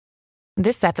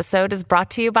This episode is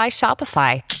brought to you by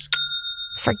Shopify.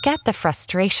 Forget the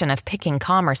frustration of picking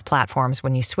commerce platforms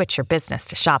when you switch your business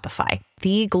to Shopify,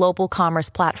 the global commerce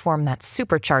platform that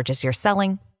supercharges your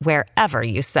selling wherever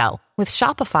you sell. With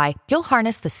Shopify, you'll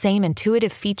harness the same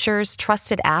intuitive features,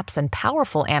 trusted apps, and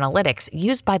powerful analytics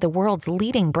used by the world's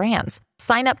leading brands.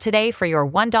 Sign up today for your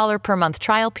 $1 per month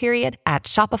trial period at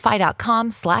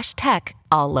shopify.com/tech,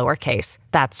 all lowercase.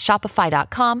 That's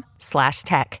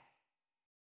shopify.com/tech.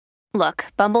 Look,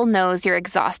 Bumble knows you're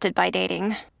exhausted by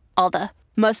dating. All the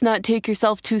must not take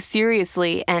yourself too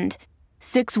seriously and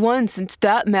 6'1" since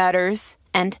that matters.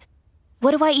 And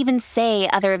what do I even say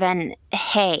other than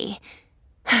hey?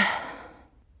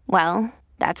 Well,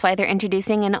 that's why they're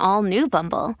introducing an all-new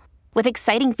Bumble with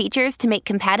exciting features to make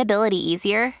compatibility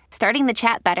easier, starting the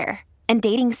chat better, and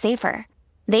dating safer.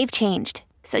 They've changed,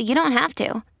 so you don't have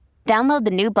to. Download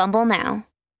the new Bumble now.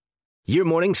 Your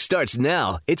morning starts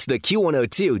now. It's the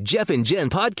Q102 Jeff and Jen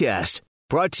podcast,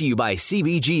 brought to you by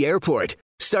CBG Airport.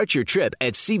 Start your trip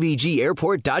at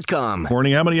CBGAirport.com.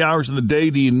 Morning, how many hours in the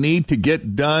day do you need to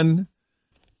get done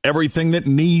everything that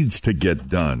needs to get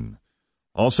done?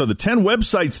 Also, the 10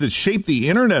 websites that shape the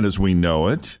internet as we know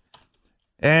it.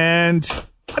 And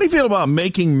how do you feel about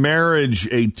making marriage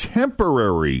a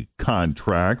temporary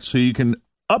contract so you can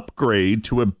upgrade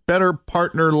to a better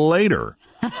partner later?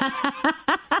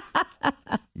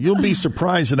 You'll be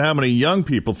surprised at how many young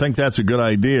people think that's a good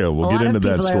idea. We'll get into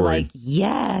that story. Are like,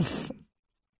 yes.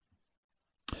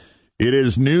 It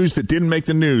is news that didn't make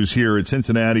the news here at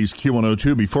Cincinnati's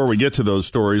Q102. Before we get to those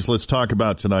stories, let's talk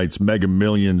about tonight's Mega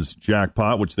Millions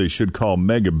jackpot, which they should call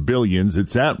Mega Billions.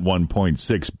 It's at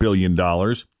 $1.6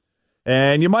 billion.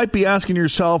 And you might be asking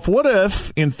yourself, what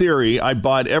if, in theory, I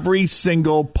bought every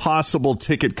single possible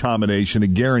ticket combination to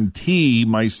guarantee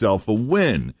myself a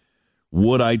win?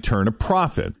 Would I turn a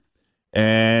profit?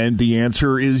 And the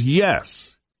answer is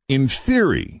yes, in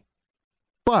theory.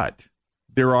 But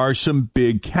there are some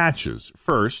big catches.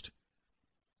 First,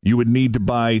 you would need to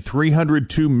buy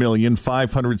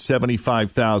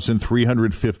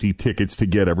 302,575,350 tickets to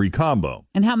get every combo.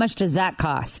 And how much does that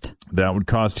cost? That would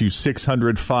cost you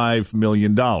 $605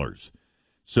 million.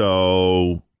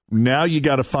 So now you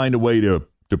got to find a way to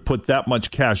put that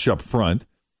much cash up front.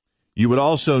 You would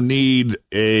also need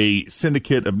a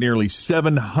syndicate of nearly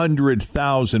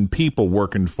 700,000 people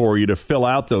working for you to fill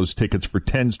out those tickets for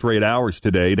 10 straight hours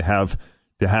today to have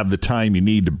the time you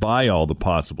need to buy all the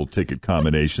possible ticket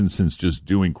combinations, since just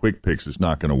doing quick picks is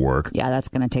not going to work. Yeah, that's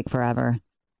going to take forever.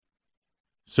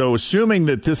 So assuming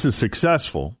that this is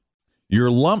successful,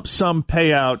 your lump sum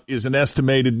payout is an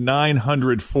estimated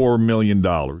 $904 million.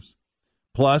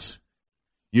 Plus,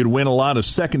 you'd win a lot of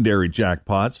secondary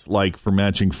jackpots, like for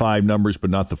matching 5 numbers but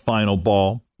not the final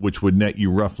ball, which would net you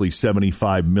roughly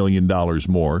 $75 million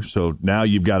more. So now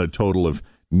you've got a total of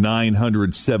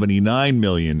 $979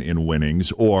 million in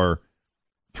winnings, or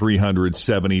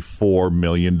 $374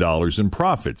 million in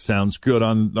profit. Sounds good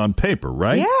on paper,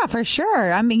 right? Yeah, for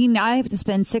sure. I mean, I have to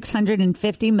spend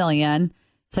 $650 million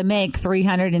to make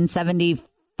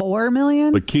 $374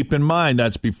 million. But keep in mind,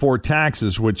 that's before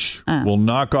taxes, which will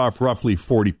knock off roughly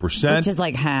 40%. Which is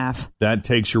like half. That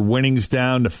takes your winnings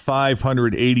down to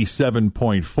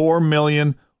 $587.4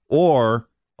 million, or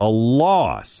a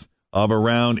loss of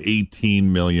around $18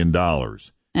 million.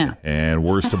 Yeah. And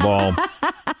worst of all,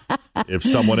 if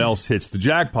someone else hits the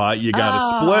jackpot, you got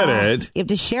to split it. You have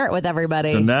to share it with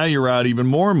everybody. So now you're out even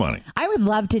more money. I would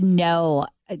love to know,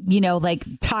 like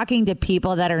talking to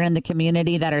people that are in the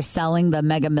community that are selling the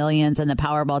Mega Millions and the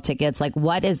Powerball tickets, like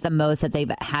what is the most that they've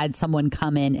had someone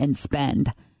come in and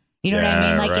spend? You know what I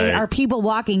mean? Like, are people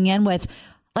walking in with...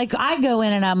 Like, I go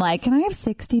in and I'm like, can I have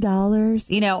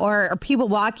 $60? Or are people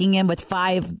walking in with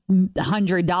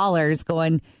 $500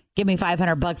 going, give me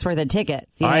 $500 worth of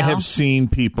tickets? I have seen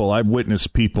people, I've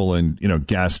witnessed people in,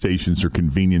 gas stations or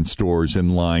convenience stores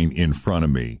in line in front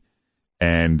of me.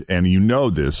 And you know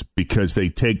this because they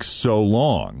take so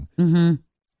long. Mm-hmm.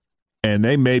 And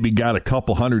they maybe got a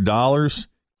couple $100.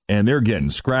 And they're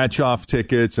getting scratch-off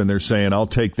tickets, and they're saying, I'll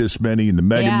take this many in the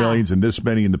Mega Millions and this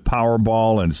many in the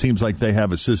Powerball, and it seems like they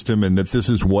have a system and that this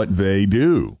is what they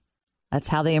do. That's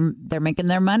how they're making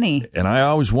their money. And I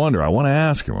always wonder, I want to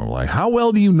ask them, I'm like, how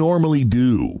well do you normally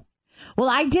do? Well,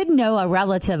 I did know a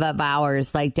relative of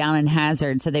ours, like down in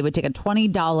Hazard, so they would take a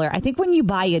 $20. I think when you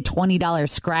buy a $20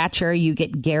 scratcher, you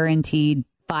get guaranteed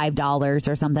 $5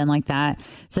 or something like that.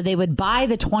 So they would buy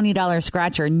the $20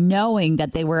 scratcher knowing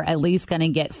that they were at least going to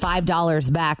get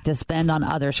 $5 back to spend on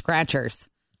other scratchers.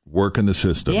 Working the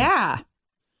system. Yeah.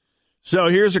 So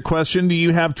here's a question. Do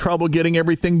you have trouble getting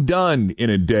everything done in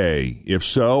a day? If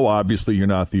so, obviously you're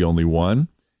not the only one.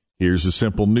 Here's a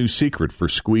simple new secret for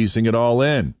squeezing it all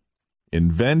in.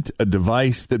 Invent a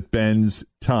device that bends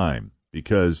time,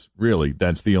 because really,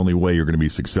 that's the only way you're going to be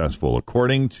successful.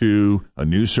 According to a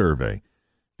new survey,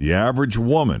 the average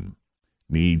woman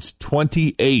needs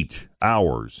 28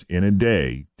 hours in a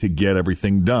day to get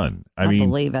everything done. I mean,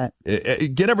 believe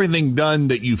it. Get everything done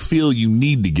that you feel you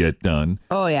need to get done.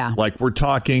 Oh, yeah. Like we're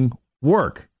talking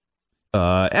work,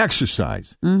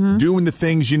 exercise, doing the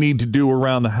things you need to do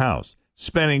around the house,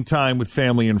 spending time with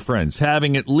family and friends,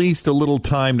 having at least a little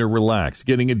time to relax,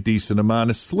 getting a decent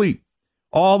amount of sleep.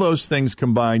 All those things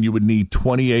combined, you would need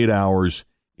 28 hours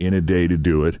in a day to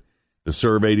do it. The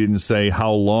survey didn't say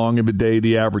how long of a day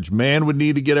the average man would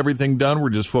need to get everything done.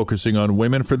 We're just focusing on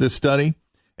women for this study.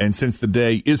 And since the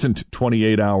day isn't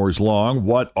 28 hours long,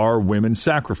 what are women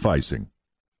sacrificing?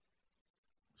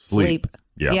 Sleep.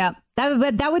 Yeah.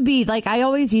 That would be like, I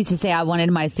always used to say I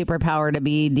wanted my superpower to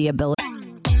be the ability.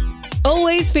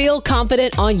 Always feel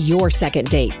confident on your second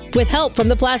date. With help from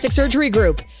the Plastic Surgery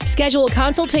Group. Schedule a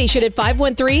consultation at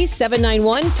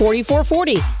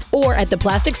 513-791-4440 or at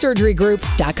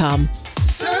theplasticsurgerygroup.com.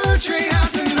 Surgery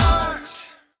has an art.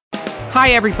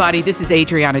 Hi, everybody. This is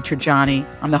Adriana Trajani.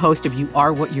 I'm the host of You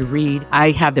Are What You Read.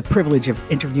 I have the privilege of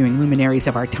interviewing luminaries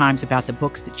of our times about the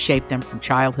books that shaped them from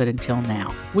childhood until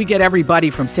now. We get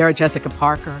everybody from Sarah Jessica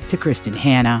Parker to Kristen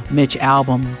Hanna, Mitch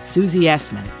Albom, Susie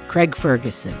Essman, Craig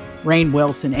Ferguson, Rainn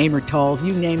Wilson, Amor Tolls,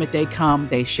 you name it, they come,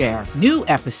 they share. New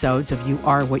episodes of You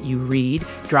Are What You Read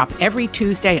drop every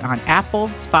Tuesday on Apple,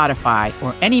 Spotify,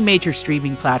 or any major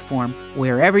streaming platform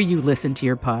wherever you listen to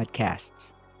your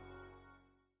podcasts.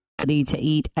 To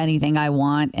eat anything I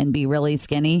want and be really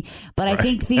skinny. But I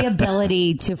think the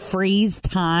ability to freeze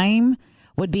time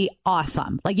would be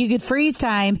awesome. Like you could freeze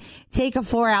time, take a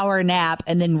 4-hour nap,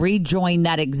 and then rejoin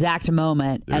that exact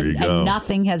moment. And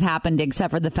nothing has happened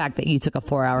except for the fact that you took a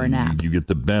 4-hour nap. You get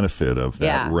the benefit of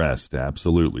that rest.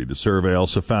 Absolutely. The survey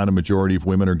also found a majority of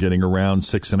women are getting around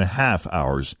 6.5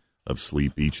 hours of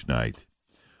sleep each night.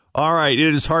 All right.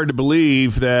 It is hard to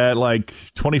believe that like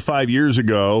 25 years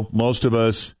ago, most of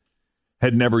us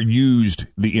had never used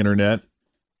the internet.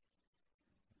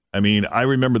 I mean, I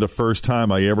remember the first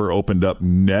time I ever opened up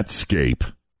Netscape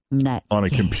on a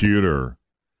computer,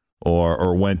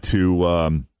 or went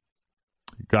to,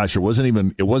 it wasn't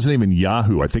even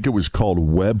Yahoo. I think it was called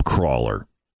Web Crawler,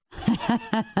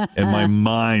 and my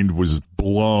mind was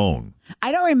blown.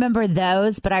 I don't remember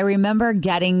those, but I remember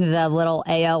getting the little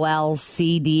AOL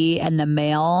CD in the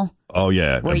mail. Oh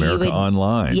yeah, America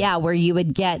Online. Yeah, where you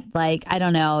would get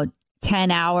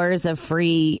 10 hours of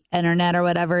free internet or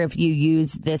whatever if you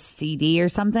use this CD or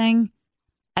something.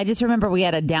 I just remember we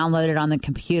had to download it on the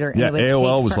computer. And it would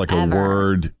AOL was forever. like a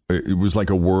word. It was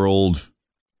like a world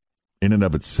in and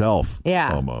of itself,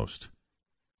 almost.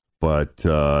 But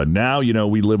now,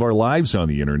 we live our lives on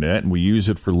the internet and we use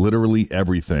it for literally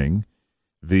everything.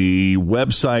 The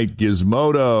website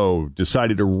Gizmodo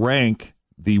decided to rank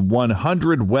the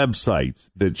 100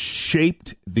 websites that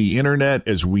shaped the internet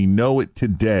as we know it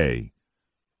today.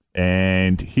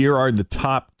 And here are the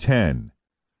top 10.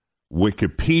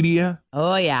 Wikipedia.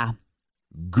 Oh, yeah.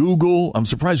 Google. I'm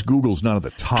surprised Google's not at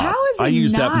the top. How is it I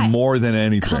use that more than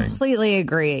anything. Completely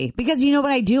agree. Because you know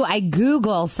what I do? I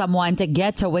Google someone to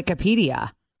get to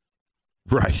Wikipedia.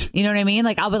 Right. You know what I mean?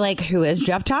 Like, I'll be like, who is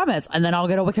Jeff Thomas? And then I'll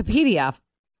go to Wikipedia.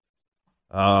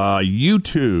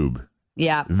 YouTube.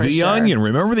 Yeah, for The sure. Onion.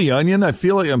 Remember The Onion? I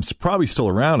feel like I'm probably still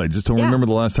around. I just don't remember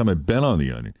the last time I've been on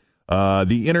The Onion.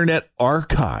 The Internet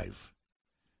Archive.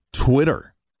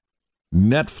 Twitter.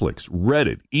 Netflix.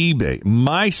 Reddit. eBay.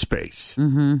 MySpace.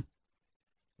 Mm-hmm.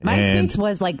 MySpace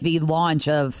was like the launch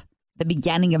of the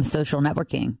beginning of social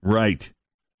networking. Right.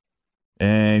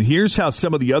 And here's how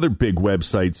some of the other big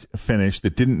websites finished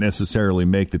that didn't necessarily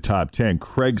make the top 10.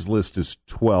 Craigslist is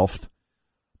 12th.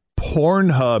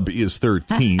 Pornhub is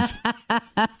 13th.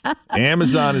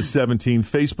 Amazon is 17th.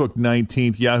 Facebook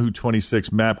 19th. Yahoo 26th.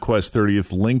 MapQuest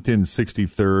 30th. LinkedIn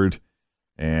 63rd.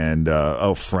 And,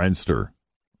 Friendster.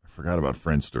 I forgot about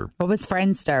Friendster. What was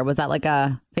Friendster? Was that like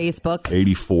a Facebook?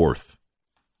 84th.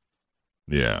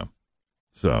 Yeah.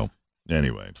 So,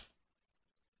 anyway.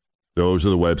 Those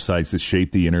are the websites that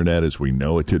shaped the internet as we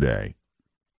know it today.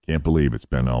 Can't believe it's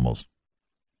been almost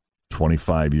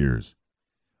 25 years.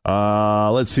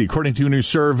 Let's see. According to a new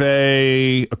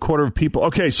survey, a quarter of people.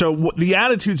 Okay, so the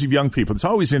attitudes of young people. It's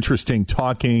always interesting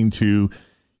talking to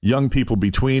young people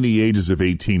between the ages of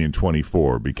 18 and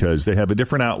 24 because they have a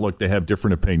different outlook. They have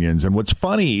different opinions. And what's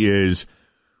funny is,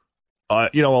 a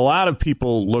lot of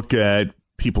people look at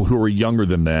people who are younger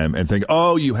than them and think,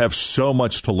 oh, you have so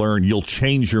much to learn. You'll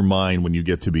change your mind when you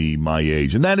get to be my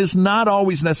age. And that is not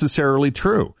always necessarily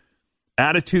true.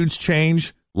 attitudes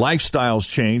change, lifestyles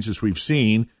change, as we've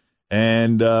seen,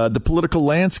 and the political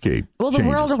landscape Well, the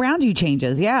changes. world around you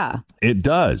changes, yeah. It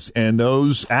does, and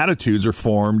those attitudes are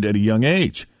formed at a young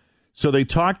age. So they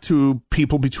talked to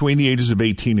people between the ages of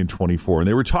 18 and 24, and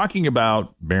they were talking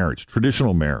about marriage,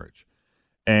 traditional marriage.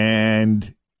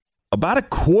 And about a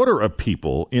quarter of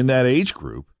people in that age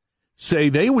group say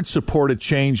they would support a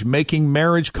change making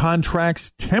marriage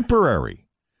contracts temporary.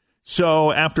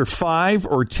 So after 5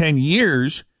 or 10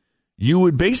 years, you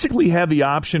would basically have the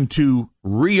option to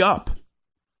re-up,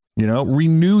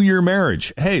 renew your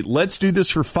marriage. Hey, let's do this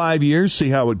for 5 years, see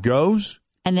how it goes.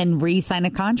 And then re-sign a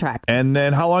contract. And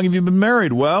then how long have you been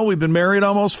married? Well, we've been married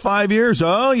almost 5 years.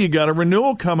 Oh, you got a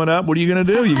renewal coming up. What are you going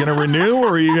to do? You going to renew or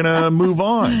are you going to move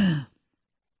on?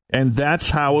 And that's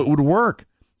how it would work.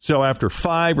 So after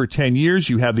 5 or 10 years,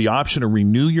 you have the option to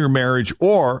renew your marriage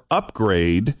or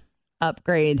upgrade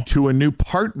to a new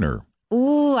partner.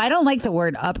 Ooh, I don't like the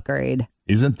word upgrade.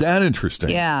 Isn't that interesting?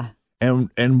 Yeah.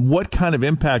 And what kind of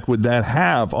impact would that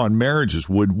have on marriages?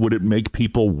 Would it make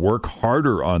people work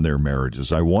harder on their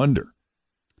marriages? I wonder.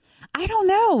 I don't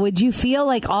know. Would you feel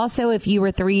like also if you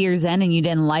were 3 years in and you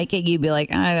didn't like it, you'd be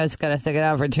like, I just got to stick it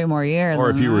out for 2 more years. Or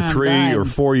if you were 3 or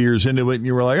 4 years into it and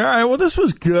you were like, all right, well, this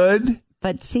was good.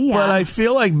 But see, But I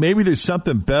feel like maybe there's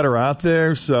something better out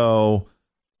there. So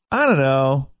I don't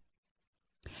know.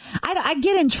 I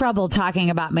get in trouble talking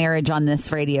about marriage on this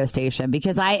radio station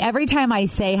because every time I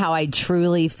say how I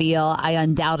truly feel, I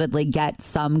undoubtedly get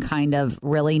some kind of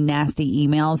really nasty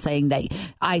email saying that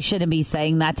I shouldn't be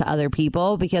saying that to other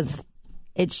people because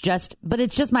it's just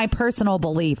my personal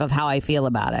belief of how I feel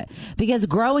about it. Because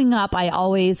growing up, I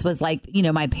always was like,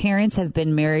 my parents have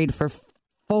been married for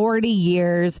 40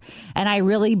 years. And I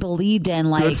really believed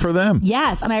in good for them.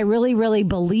 Yes. And I really, really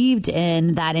believed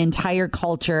in that entire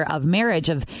culture of marriage,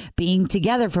 of being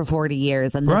together for 40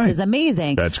 years. And this is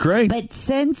amazing. That's great. But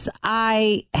since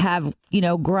I have,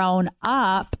 grown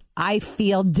up, I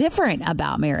feel different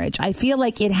about marriage. I feel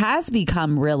like it has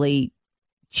become really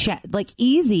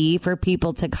easy for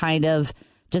people to kind of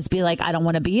just be like, I don't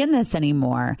want to be in this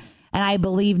anymore. And I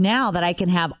believe now that I can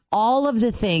have all of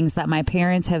the things that my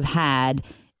parents have had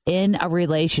in a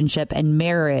relationship and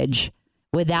marriage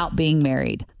without being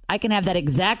married. I can have that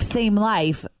exact same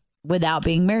life without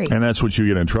being married. And that's what you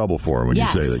get in trouble for when you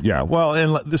say that. Yeah. Well,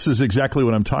 and this is exactly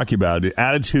what I'm talking about.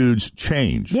 Attitudes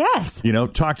change. Yes.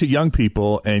 Talk to young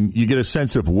people and you get a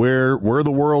sense of where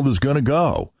the world is going to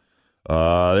go. They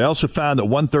also found that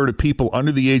 1/3 of people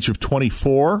under the age of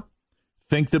 24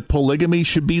 think that polygamy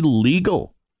should be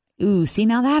legal. Ooh, see,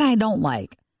 now that I don't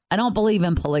like. I don't believe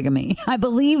in polygamy. I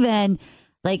believe in,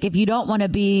 if you don't want to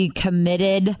be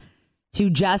committed to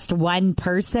just one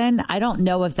person, I don't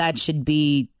know if that should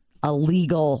be a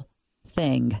legal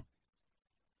thing.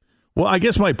 Well, I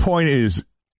guess my point is,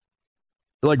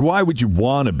 why would you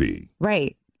want to be?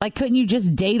 Right. Couldn't you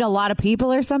just date a lot of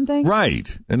people or something?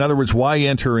 Right. In other words, why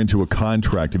enter into a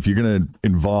contract if you're going to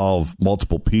involve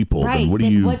multiple people? Right.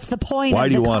 Then what's the point of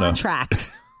the contract?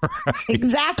 Right.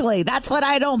 Exactly. That's what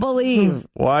I don't believe.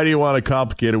 Why do you want to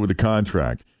complicate it with a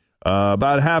contract?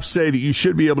 About half say that you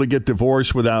should be able to get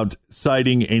divorced without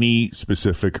citing any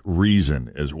specific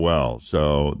reason as well.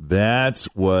 So that's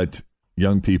what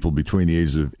young people between the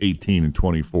ages of 18 and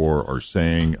 24 are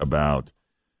saying about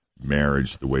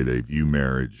marriage, the way they view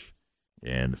marriage,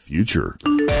 and the future.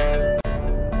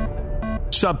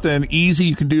 Something easy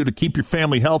you can do to keep your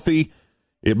family healthy.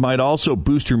 It might also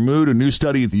boost your mood. A new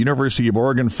study at the University of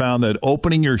Oregon found that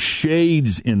opening your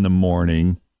shades in the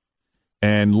morning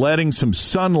and letting some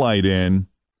sunlight in,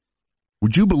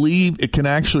 would you believe it can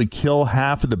actually kill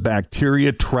half of the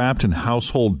bacteria trapped in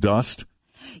household dust?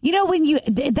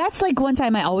 That's one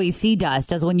time I always see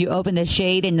dust, is when you open the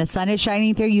shade and the sun is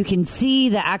shining through, you can see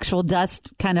the actual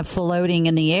dust kind of floating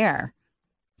in the air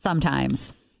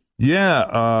sometimes.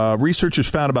 Yeah, researchers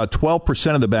found about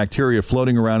 12% of the bacteria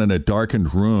floating around in a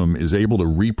darkened room is able to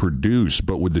reproduce,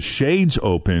 but with the shades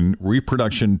open,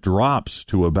 reproduction drops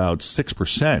to about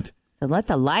 6%. So let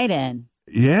the light in.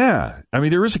 Yeah, I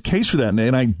mean, there is a case for that,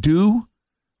 and I do,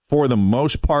 for the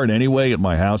most part anyway, at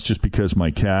my house, just because my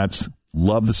cats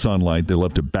love the sunlight. They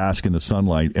love to bask in the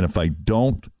sunlight, and if I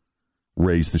don't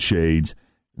raise the shades,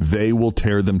 they will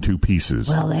tear them to pieces.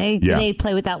 Well, they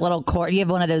play with that little cord. You have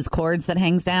one of those cords that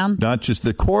hangs down? Not just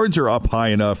the cords are up high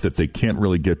enough that they can't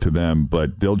really get to them,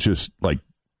 but they'll just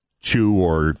chew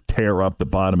or tear up the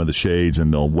bottom of the shades,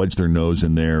 and they'll wedge their nose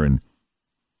in there and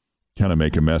kind of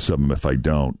make a mess of them if I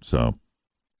don't. So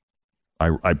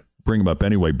I bring them up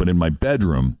anyway. But in my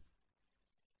bedroom,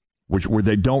 where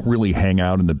they don't really hang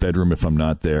out in the bedroom if I'm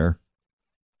not there,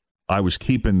 I was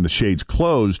keeping the shades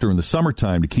closed during the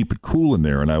summertime to keep it cool in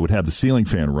there, and I would have the ceiling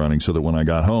fan running so that when I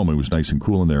got home, it was nice and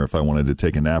cool in there if I wanted to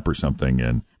take a nap or something.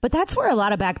 And but that's where a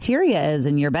lot of bacteria is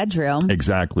in your bedroom.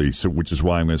 Exactly. So, which is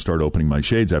why I'm going to start opening my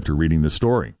shades after reading this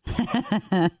story.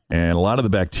 And a lot of the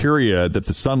bacteria that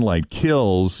the sunlight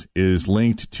kills is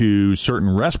linked to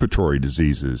certain respiratory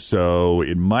diseases. So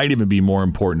it might even be more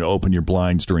important to open your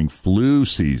blinds during flu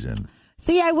season.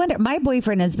 See, I wonder, my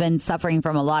boyfriend has been suffering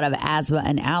from a lot of asthma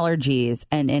and allergies.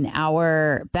 And in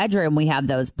our bedroom, we have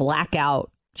those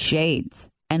blackout shades.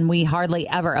 And we hardly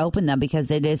ever open them because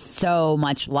it is so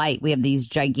much light. We have these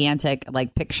gigantic,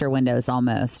 like, picture windows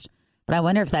almost. But I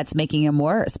wonder if that's making him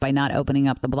worse by not opening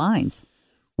up the blinds.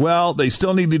 Well, they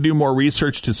still need to do more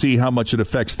research to see how much it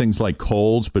affects things like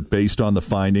colds. But based on the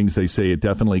findings, they say it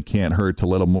definitely can't hurt to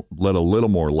let a little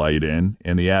more light in.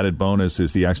 And the added bonus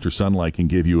is the extra sunlight can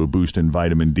give you a boost in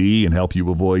vitamin D and help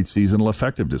you avoid seasonal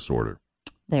affective disorder.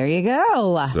 There you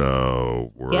go.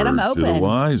 So we're get them open. To the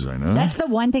wise, I know. That's the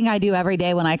one thing I do every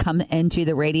day when I come into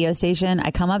the radio station.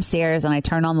 I come upstairs and I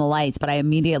turn on the lights, but I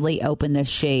immediately open the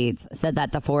shades so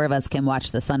that the four of us can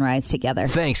watch the sunrise together.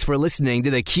 Thanks for listening to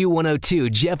the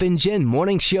Q102 Jeff and Jen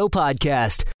Morning Show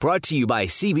podcast, brought to you by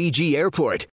CBG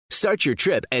Airport. Start your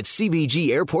trip at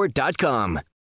CBGAirport.com.